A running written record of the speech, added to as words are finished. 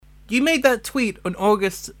You made that tweet on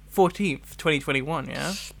August 14th, 2021,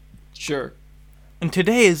 yeah? Sure. And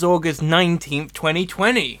today is August 19th,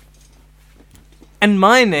 2020. And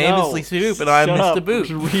my name is Lisa Boop, and I'm Mr.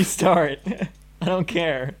 Boop. Restart. I don't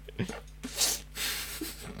care.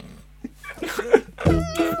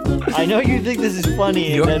 I know you think this is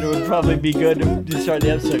funny and that it would probably be good to start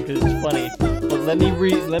the episode because it's funny. But let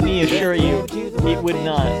me assure you, it would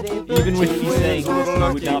not. Even with you saying this,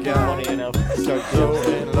 it would not be funny enough to start the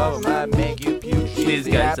episode. These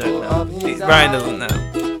guys don't know. Ryan doesn't know.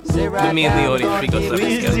 With me in the audience, we got something.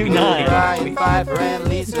 Please do not. We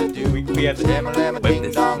have to whip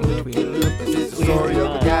this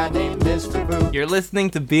in between. You're listening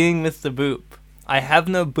to Being Mr. Boop. I have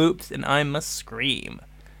no boops and I must scream.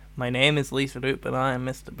 My name is Lisa Boop and I am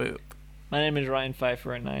Mr. Boop. My name is Ryan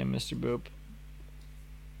Pfeiffer and I am Mr. Boop.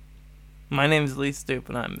 My name is Lisa Boop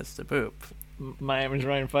and I'm Mr. Boop. My name is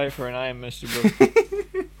Ryan Pfeiffer and I am Mr.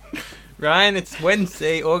 Boop. Ryan, it's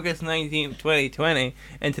Wednesday, August 19th, 2020,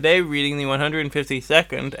 and today we're reading the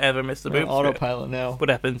 152nd ever Mr. Boop autopilot strip. now. What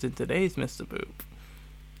happens in today's Mr. Boop?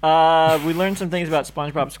 We learned some things about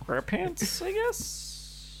SpongeBob SquarePants, I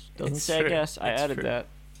guess. Doesn't It's say true. I guess. I It's added true. that.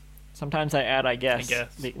 Sometimes I add I guess, guess.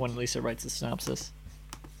 when Lisa writes a synopsis.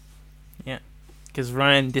 Yeah, because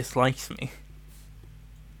Ryan dislikes me.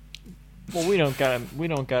 Well, we don't gotta,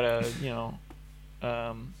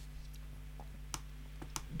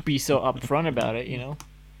 be so upfront about it,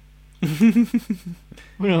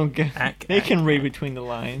 We don't get. They can read between the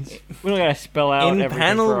lines. We don't gotta spell out In everything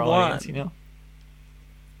panel for our one. audience,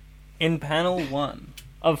 In panel 1,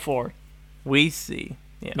 Of 4, we see...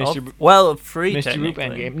 Yeah, Mr. of 3, Mr. Boop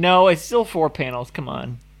technically. Endgame. No, it's still 4 panels. Come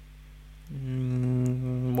on.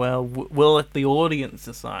 Well, we'll let the audience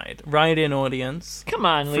decide. Write in, audience. Come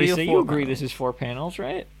on, 3 or Lisa. 4 You agree panels. this is 4 panels,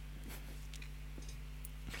 right?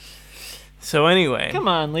 So anyway... Come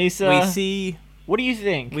on, Lisa. We see... What do you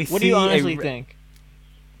think? We What do you see honestly think?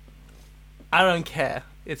 I don't care.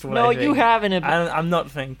 It's what No, I think. you have an opinion. I'm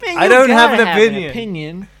not thinking. Man, I you don't have gotta an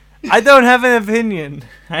opinion. I don't have an opinion.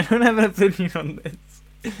 I don't have an opinion on this.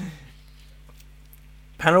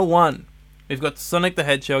 Panel 1. We've got Sonic the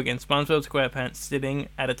Hedgehog and SpongeBob SquarePants sitting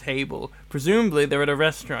at a table. Presumably they're at a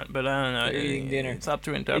restaurant, but I don't know. They're eating dinner. It's up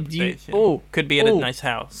to interpretation. Oh. Could be at a nice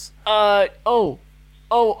house. Oh.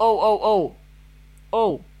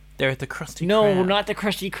 They're at the Krusty No, Krab. not the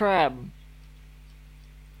Krusty Krab.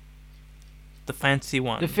 The fancy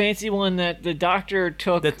one. The fancy one that the doctor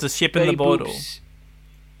took. That's a ship in Betty the bottle. Boop's,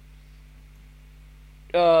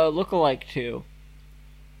 lookalike to.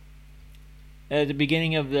 At the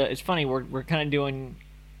beginning of the... It's funny, we're kind of doing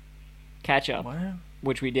catch-up, What?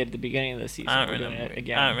 which we did at the beginning of the season. I don't We're doing remember. it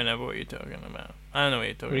again. I don't remember what you're talking about. I don't know what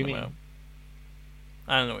you're talking What do you about. mean?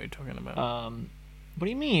 I don't know what you're talking about. What do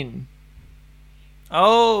you mean?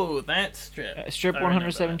 Oh, that strip. Strip I remember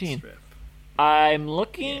 117. that strip. I'm Yeah,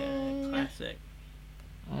 looking... classic.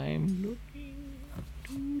 I'm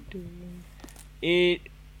looking...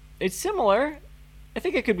 It's similar. I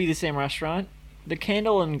think it could be the same restaurant. The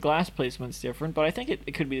candle and glass placement's different, but I think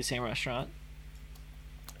it could be the same restaurant.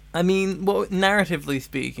 I mean, narratively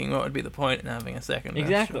speaking, what would be the point in having a second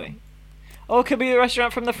Exactly. restaurant? Oh, it could be the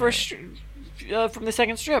restaurant from the first... from the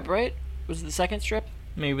second strip, right? Was it the second strip?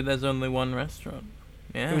 Maybe there's only one restaurant.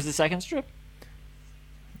 Yeah. It was the second strip?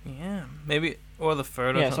 Yeah. Maybe... Or the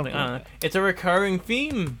third or Yeah, something. something I don't like know. It's a recurring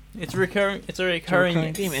theme. It's a recurring It's a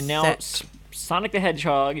recurring theme. And now Sonic the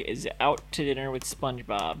Hedgehog is out to dinner with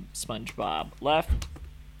SpongeBob. SpongeBob left,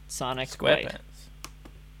 Sonic right.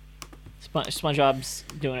 SpongeBob's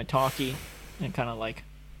doing a talkie and kind of like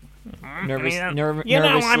nervously.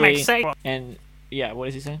 I'm asexual. And yeah, what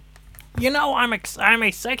does he say? I'm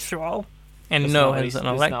asexual. And That's no not what has he- an that's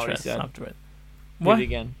not what he electress said. after it. Read What? it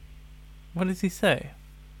again. What does he say?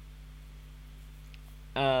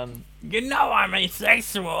 Um, I'm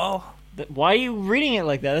asexual. why are you reading it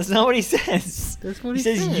like that? That's not what he says. That's what He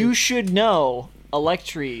says, "You should know,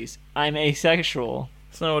 Electries. I'm asexual."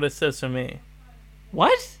 That's not what it says for me.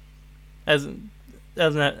 What? Doesn't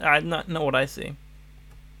not what I see.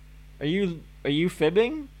 Are you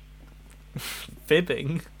fibbing?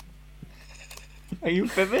 Fibbing. Are you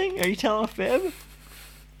fibbing? Are you telling a fib?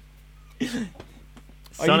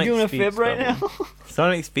 Are Sonic you doing a Speech fib right Bubble. now?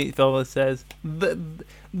 Sonic Speech Bubble says,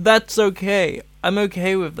 "That's okay. I'm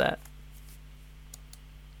okay with that."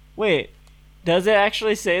 Wait, does it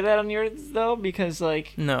actually say that on yours though? Because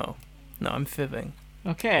like, No, I'm fibbing.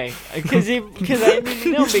 okay, because I need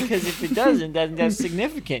to know, because if it doesn't, then that's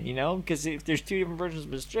significant, Because if there's 2 different versions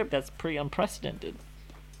of a strip, that's pretty unprecedented.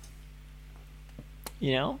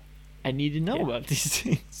 I need to know Yeah. about these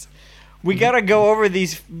things. We gotta go over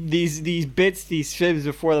these bits, these fibs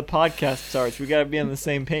before the podcast starts. We gotta be on the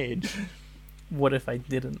same page. What if I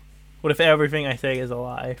didn't? What if everything I say is a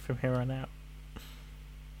lie from here on out?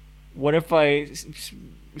 What if I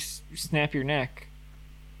snap your neck?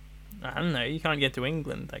 I don't know. You can't get to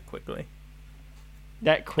England that quickly.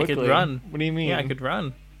 That quickly? I could run. What do you mean? Yeah, I could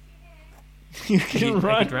run. You can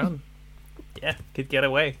run? I could run. Yeah, could get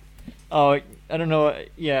away. Oh, I don't know.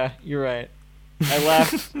 Yeah, you're right. I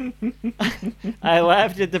laughed. I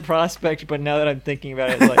laughed at the prospect, but now that I'm thinking about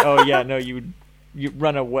it, it's like, oh yeah, no, you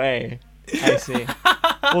run away. I see.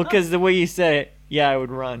 Well, because the way you said it, yeah, I would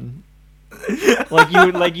run.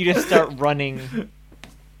 Like you just start running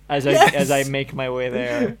as I make my way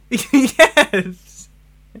there. Yes.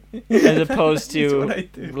 As opposed That's what I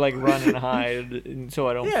to do. like run and hide, and so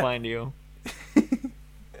I don't find you.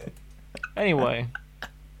 Anyway,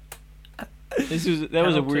 that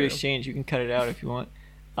was a weird exchange. You can cut it out if you want.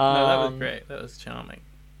 No, that was great. That was charming.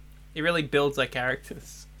 It really builds our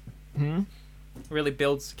characters. Hmm? It really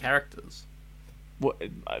builds characters. What,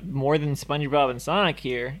 more than SpongeBob and Sonic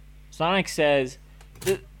here. Sonic says,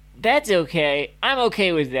 "That's okay. I'm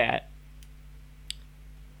okay with that."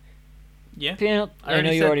 Yeah. I know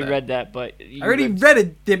you already read that, but I already read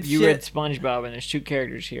it, dipshit. You read SpongeBob, and there's 2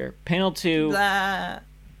 characters here. Panel 2, Blah.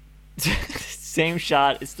 same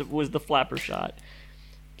shot. Was the flapper shot.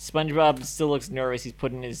 SpongeBob still looks nervous. He's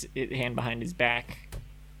putting his hand behind his back.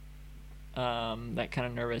 That kind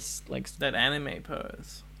of nervous, like That anime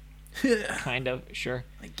pose. kind of sure.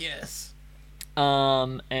 I guess.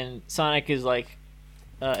 And Sonic is like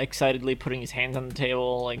excitedly putting his hands on the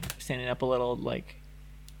table, like standing up a little, like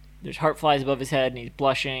there's heart flies above his head, and he's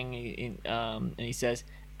blushing. And he says,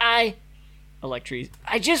 Electries,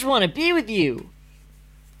 I just want to be with you."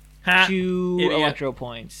 Ha, 2 idiot. electro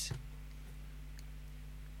points.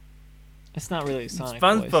 That's not really a Sonic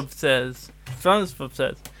SpongeBob voice. says,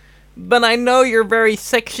 "But I know you're very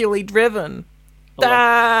sexually driven."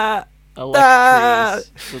 Da.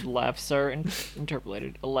 Electries. So the laughs are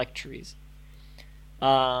interpolated. Electries.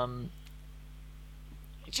 I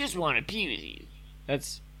just want to be with you.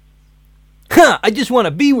 That's. Huh, I just want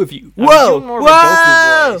to be with you. I'm Whoa! doing more of a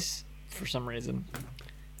Goku voice for some reason.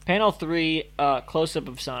 Panel 3, close up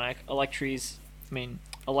of Sonic.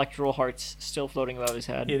 Electoral hearts still floating above his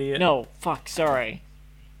head. Idiot. No, fuck, sorry.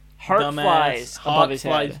 Heart Dumbass. flies above his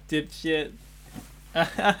Flies, head. dipshit.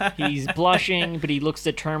 He's blushing, but he looks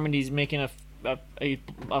determined. He's making a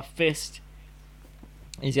fist.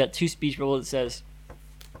 He's got 2 speech bubbles that says,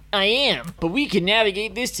 "I am, but we can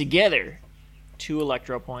navigate this together." 2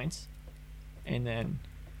 electro points. And then,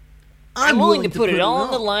 I'm willing to put it all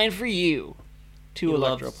on the line for you. 2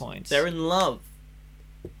 electro points. They're in love.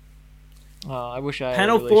 I wish I had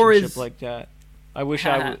Panel a 4 relationship is- like that. I wish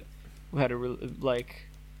I had a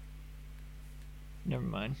Never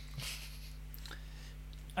mind.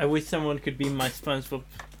 I wish someone could be my SpongeBob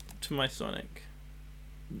to my Sonic.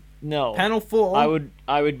 No. Panel 4.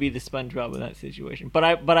 I would be the SpongeBob in that situation. But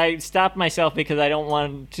I stopped myself because I don't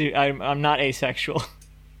want to. I'm not asexual.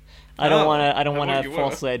 I don't want to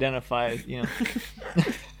falsely identify. You know.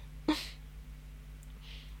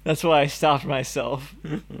 That's why I stopped myself.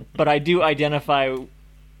 But I do identify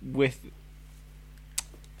with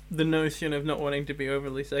the notion of not wanting to be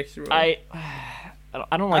overly sexual. I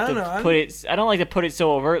don't like to put it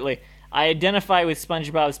so overtly. I identify with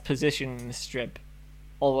SpongeBob's position in the strip,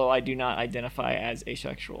 although I do not identify as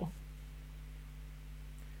asexual.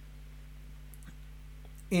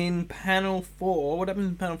 In panel 4, what happens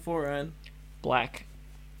in panel 4, Ryan? Black.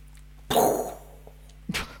 What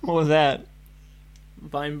was that?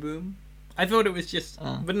 Vine boom. I thought it was just,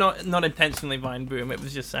 but not intentionally vine boom. It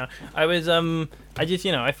was just sound. I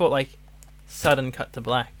thought like sudden cut to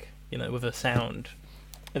black, with a sound.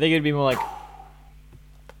 I think it'd be more like,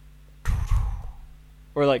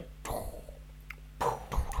 or like,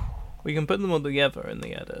 We can put them all together in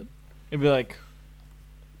the edit. it'd be like,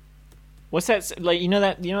 what's that? Like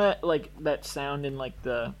that like that sound in like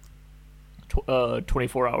the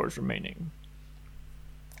 24 hours remaining.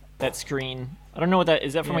 That screen. I don't know what that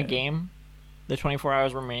is. That from a game? The 24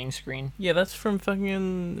 hours remaining screen? Yeah, that's from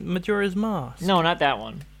fucking Majora's Mask. No, not that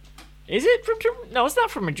one. Is it from? No, it's not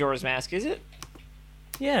from Majora's Mask, is it?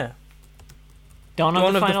 Yeah. Dawn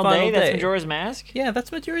of the Final Day. That's Majora's Mask. Yeah,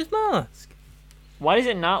 that's Majora's Mask. Why does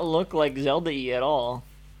it not look like Zelda-y at all?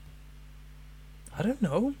 I don't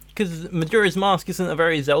know, because Majora's Mask isn't a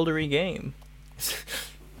very Zelda-y game.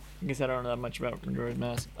 I guess I don't know that much about Majora's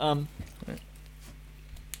Mask.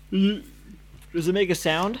 Does it make a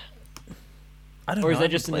sound? I don't know. Or is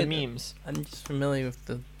that just in the memes? I'm just familiar with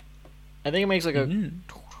the... I think it makes like a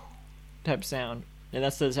type sound. And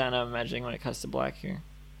that's the sound I'm imagining when it cuts to black here.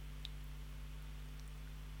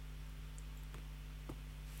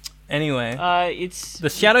 Anyway, it's the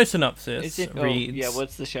shadow synopsis reads... yeah,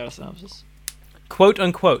 what's the shadow synopsis? Quote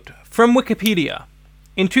unquote, from Wikipedia.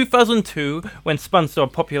 In 2002, when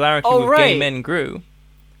SpongeBob's popularity with gay men grew,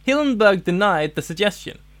 Hillenburg denied the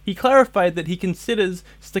suggestion. He clarified that he considers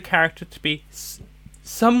the character to be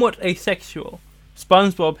somewhat asexual.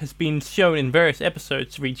 SpongeBob has been shown in various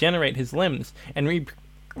episodes to regenerate his limbs and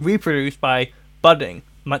reproduce by budding,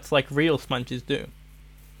 much like real sponges do.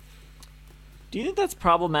 Do you think that's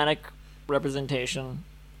problematic representation?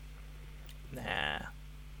 Nah.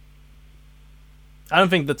 I don't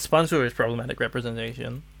think that SpongeBob is problematic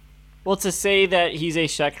representation. Well, to say that he's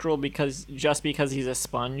asexual because he's a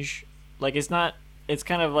sponge, like it's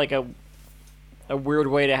kind of like a weird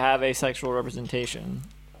way to have asexual representation.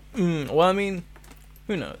 Well, I mean,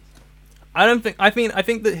 who knows? I think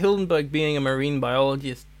that Hildenberg, being a marine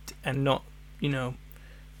biologist and not,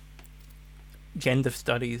 gender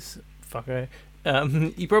studies fucker,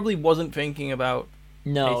 he probably wasn't thinking about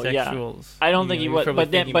asexuals. Yeah. I don't think he was,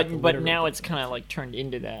 but now it's kind of like turned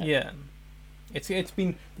into that. Yeah, it's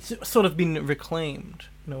sort of been reclaimed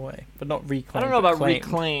in a way, but not reclaimed. I don't know about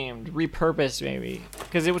reclaimed, repurposed maybe,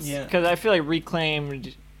 because I feel like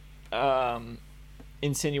reclaimed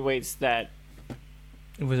insinuates that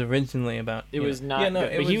it was originally about. It was not,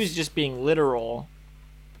 but he was just being literal.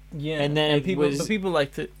 Yeah, and then people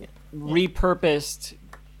like to repurposed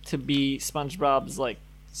to be SpongeBob's like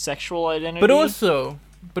sexual identity. But also,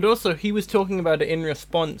 he was talking about it in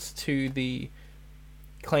response to the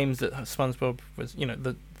claims that SpongeBob was,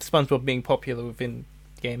 the SpongeBob being popular within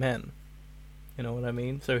gay men. You know what I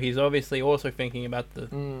mean? So he's obviously also thinking about the.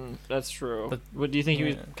 That's true. What do you think he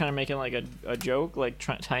was kind of making like a joke, like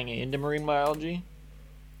tying it into marine biology?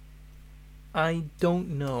 I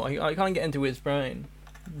don't know. I can't get into his brain,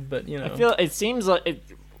 but I feel it seems like it,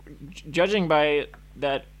 judging by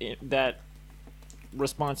that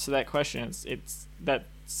response to that question, it's that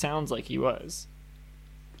sounds like he was.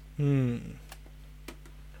 I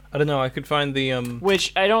don't know. I could find the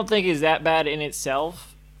which I don't think is that bad in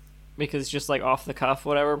itself, because just like off the cuff,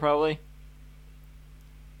 whatever, probably.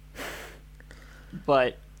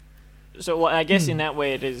 But so I guess in that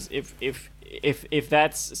way it is. If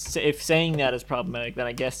saying that is problematic, then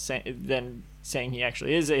I guess then saying he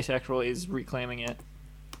actually is asexual is reclaiming it.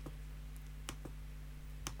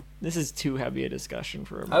 This is too heavy a discussion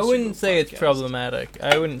for a I wouldn't say it's problematic.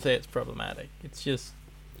 It's just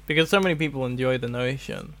because so many people enjoy the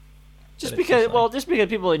notion. Just because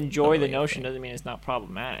people enjoy the notion doesn't mean it's not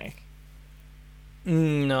problematic.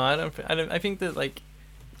 No, I don't. I think that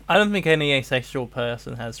I don't think any asexual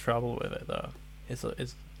person has trouble with it though. It's like,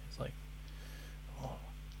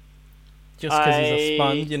 just because he's a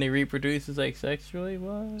sponge and he reproduces asexually.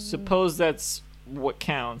 What? Suppose that's what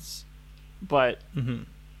counts, but.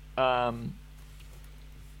 I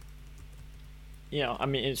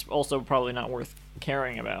mean, it's also probably not worth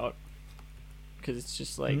caring about, because it's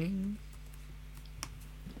just like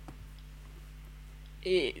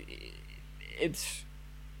it's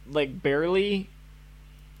like barely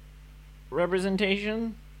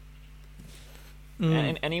representation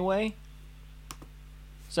in any way.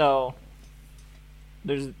 So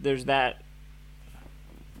there's that.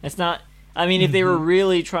 It's not. I mean, if they were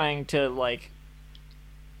really trying to like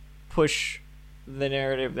push the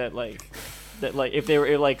narrative that if they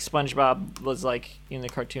were like SpongeBob was like in the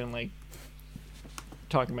cartoon like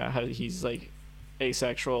talking about how he's like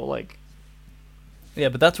asexual, like yeah,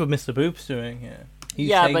 but that's what Mr. Boop's doing here.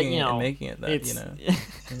 He's taking it and making it that it's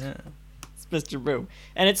Mr. Boop,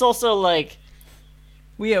 and it's also like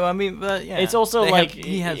it's also like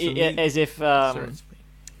as if Mr.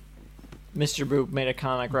 Boop made a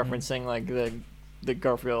comic referencing like the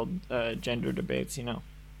Garfield gender debates,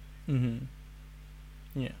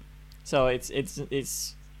 Yeah. So it's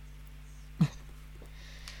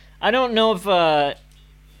I don't know if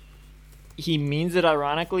he means it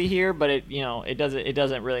ironically here, but it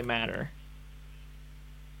doesn't really matter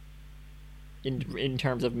in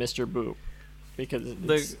terms of Mr. Boop,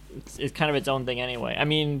 because it's kind of its own thing anyway. I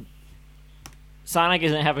mean, Sonic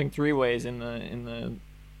isn't having three ways in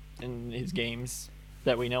his games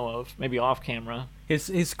that we know of, maybe off camera.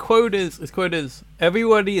 His quote is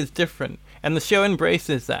everybody is different, and the show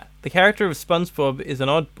embraces that. The character of SpongeBob is an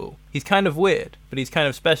oddball. He's kind of weird, but he's kind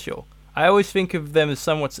of special. I always think of them as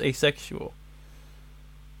somewhat asexual.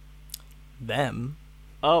 Them?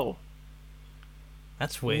 Oh.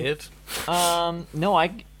 That's weird. No,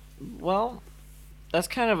 that's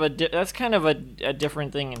kind of a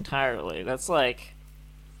different thing entirely. That's like,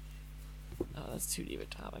 oh, that's too deep a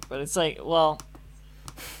topic, but it's like, well,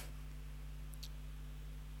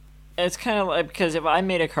 it's kind of like, because if I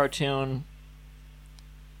made a cartoon,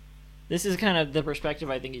 this is kind of the perspective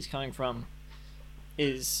I think he's coming from,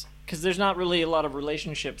 is because there's not really a lot of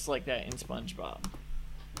relationships like that in SpongeBob.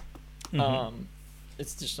 Mm-hmm.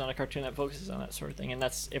 It's just not a cartoon that focuses on that sort of thing, and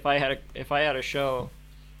that's if I had a show,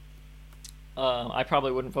 I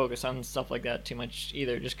probably wouldn't focus on stuff like that too much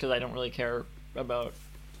either, just because I don't really care about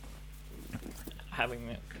having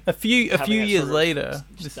it. A few years later,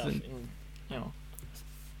 stuff in, you know.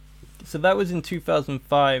 So that was in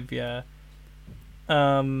 2005, yeah.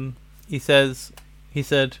 He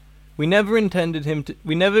said, we never intended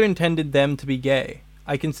them to be gay.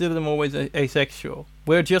 I consider them always asexual.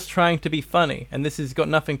 We're just trying to be funny, and this has got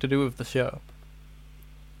nothing to do with the show.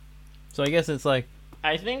 So I guess it's like,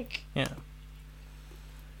 I think, yeah.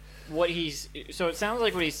 So it sounds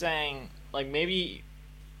like what he's saying, like maybe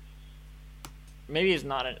it's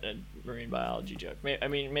not a marine biology joke.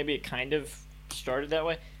 Maybe it kind of started that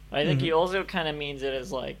way. But I think he also kind of means it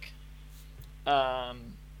as like, not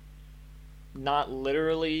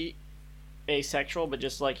literally asexual, but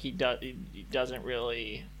just like he doesn't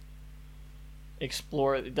really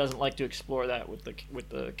explore. It doesn't like to explore that with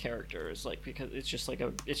the characters, like, because it's just like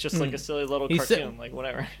a silly little cartoon, like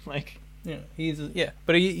whatever, like. Yeah,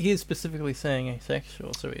 but he is specifically saying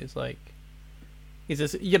asexual, so he's like. He's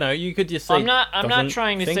just, you could just say. I'm not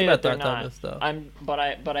trying to say that they're not. But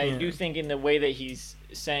I do think in the way that he's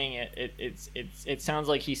saying it sounds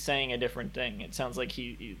like he's saying a different thing. It sounds like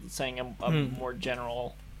he's saying a more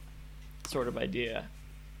general sort of idea.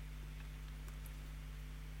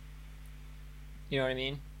 You know what I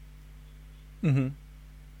mean? Mm-hmm.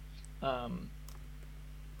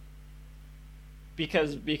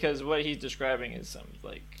 Because what he's describing is some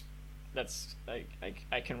like that's I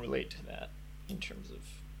can relate to that. In terms of,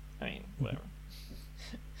 whatever.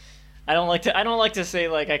 I don't like to say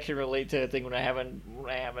like I can relate to a thing when I haven't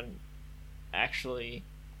actually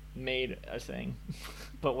made a thing,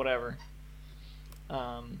 but whatever.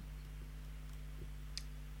 Panel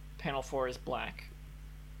 4 is black.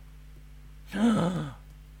 Bum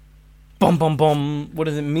bum bum. What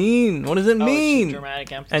does it mean? What does it mean? It's a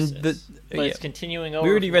dramatic emphasis. But it's continuing over.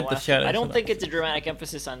 We already read the shadows. I don't think it's a dramatic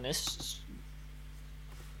emphasis on this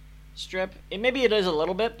strip. Maybe it is a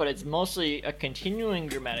little bit, but it's mostly a continuing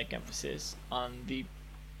dramatic emphasis on the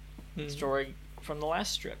story from the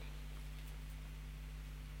last strip.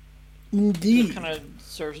 Indeed. So it kind of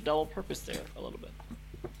serves a double purpose there a little bit.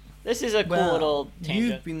 This is a cool little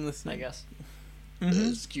tangent. You've been listening, I guess.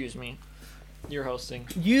 Excuse me. You're hosting.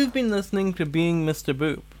 You've been listening to Being Mr.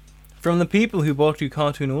 Boop. From the people who brought you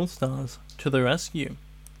Cartoon All-Stars to the rescue.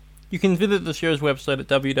 You can visit the show's website at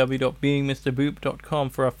www.beingmrboop.com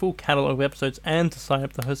for our full catalogue of episodes and to sign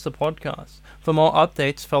up to host the podcast. For more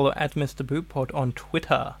updates, follow at Mr. BoopPod on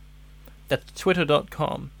Twitter. That's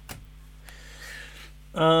twitter.com.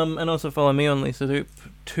 And also follow me on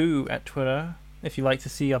LisaDoop2 at Twitter if you like to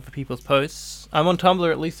see other people's posts. I'm on Tumblr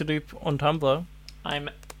at LisaDoop on Tumblr. I'm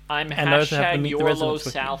hashtag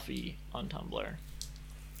YOLOSalfie on Tumblr.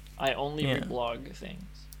 I only reblog things.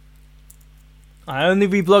 I only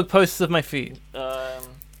reblog posts of my feed.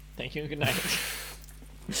 Thank you and good night.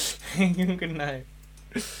 Thank you and good night.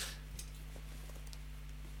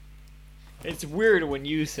 It's weird when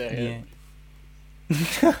you say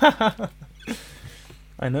it.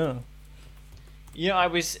 I know. I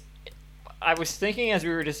was thinking as we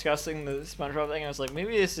were discussing the SpongeBob thing, I was like,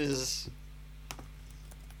 maybe this is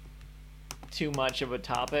too much of a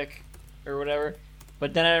topic or whatever.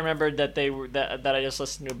 But then I remembered that that I just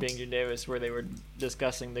listened to Bing June Davis where they were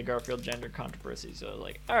discussing the Garfield gender controversy. So I was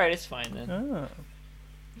like, all right, it's fine then. Oh,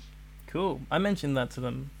 cool. I mentioned that to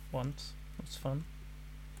them once. It was fun.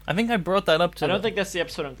 I think I brought that up to. I don't think that's the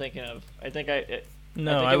episode I'm thinking of. I said it.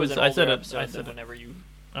 Whenever you.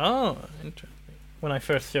 Oh, interesting. When I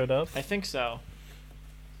first showed up. I think so.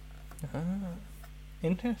 Ah,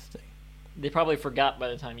 interesting. They probably forgot by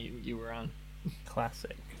the time you were on.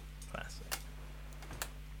 Classic.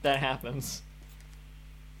 That happens.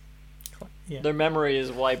 Yeah. Their memory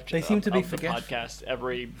is wiped. They seem to be the podcast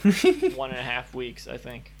every 1.5 weeks, I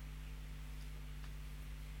think.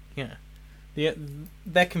 Yeah.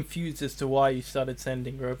 They're confused as to why you started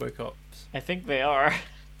sending Robocops. I think they are.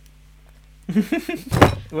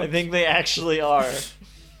 I think they actually are.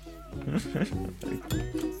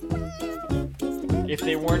 If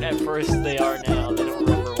they weren't at first, they are now. They don't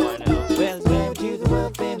remember why now. Well, to the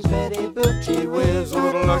world famous Betty Boop. She was a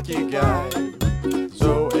little lucky guy.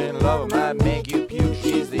 So in love might make you puke.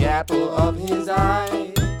 She's the apple of his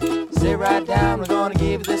eye. Sit right down, we're gonna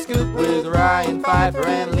give you the scoop with Ryan Pfeiffer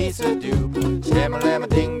and Lisa Doop. Stammer, lamma,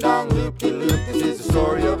 ding dong, loop de loop. This is the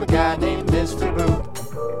story of a guy named Mr. Boop.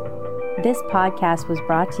 This podcast was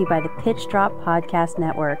brought to you by the Pitch Drop Podcast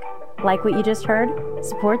Network. Like what you just heard?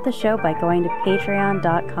 Support the show by going to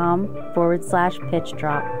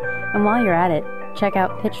patreon.com/pitchdrop. And while you're at it, check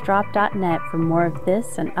out pitchdrop.net for more of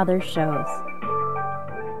this and other shows.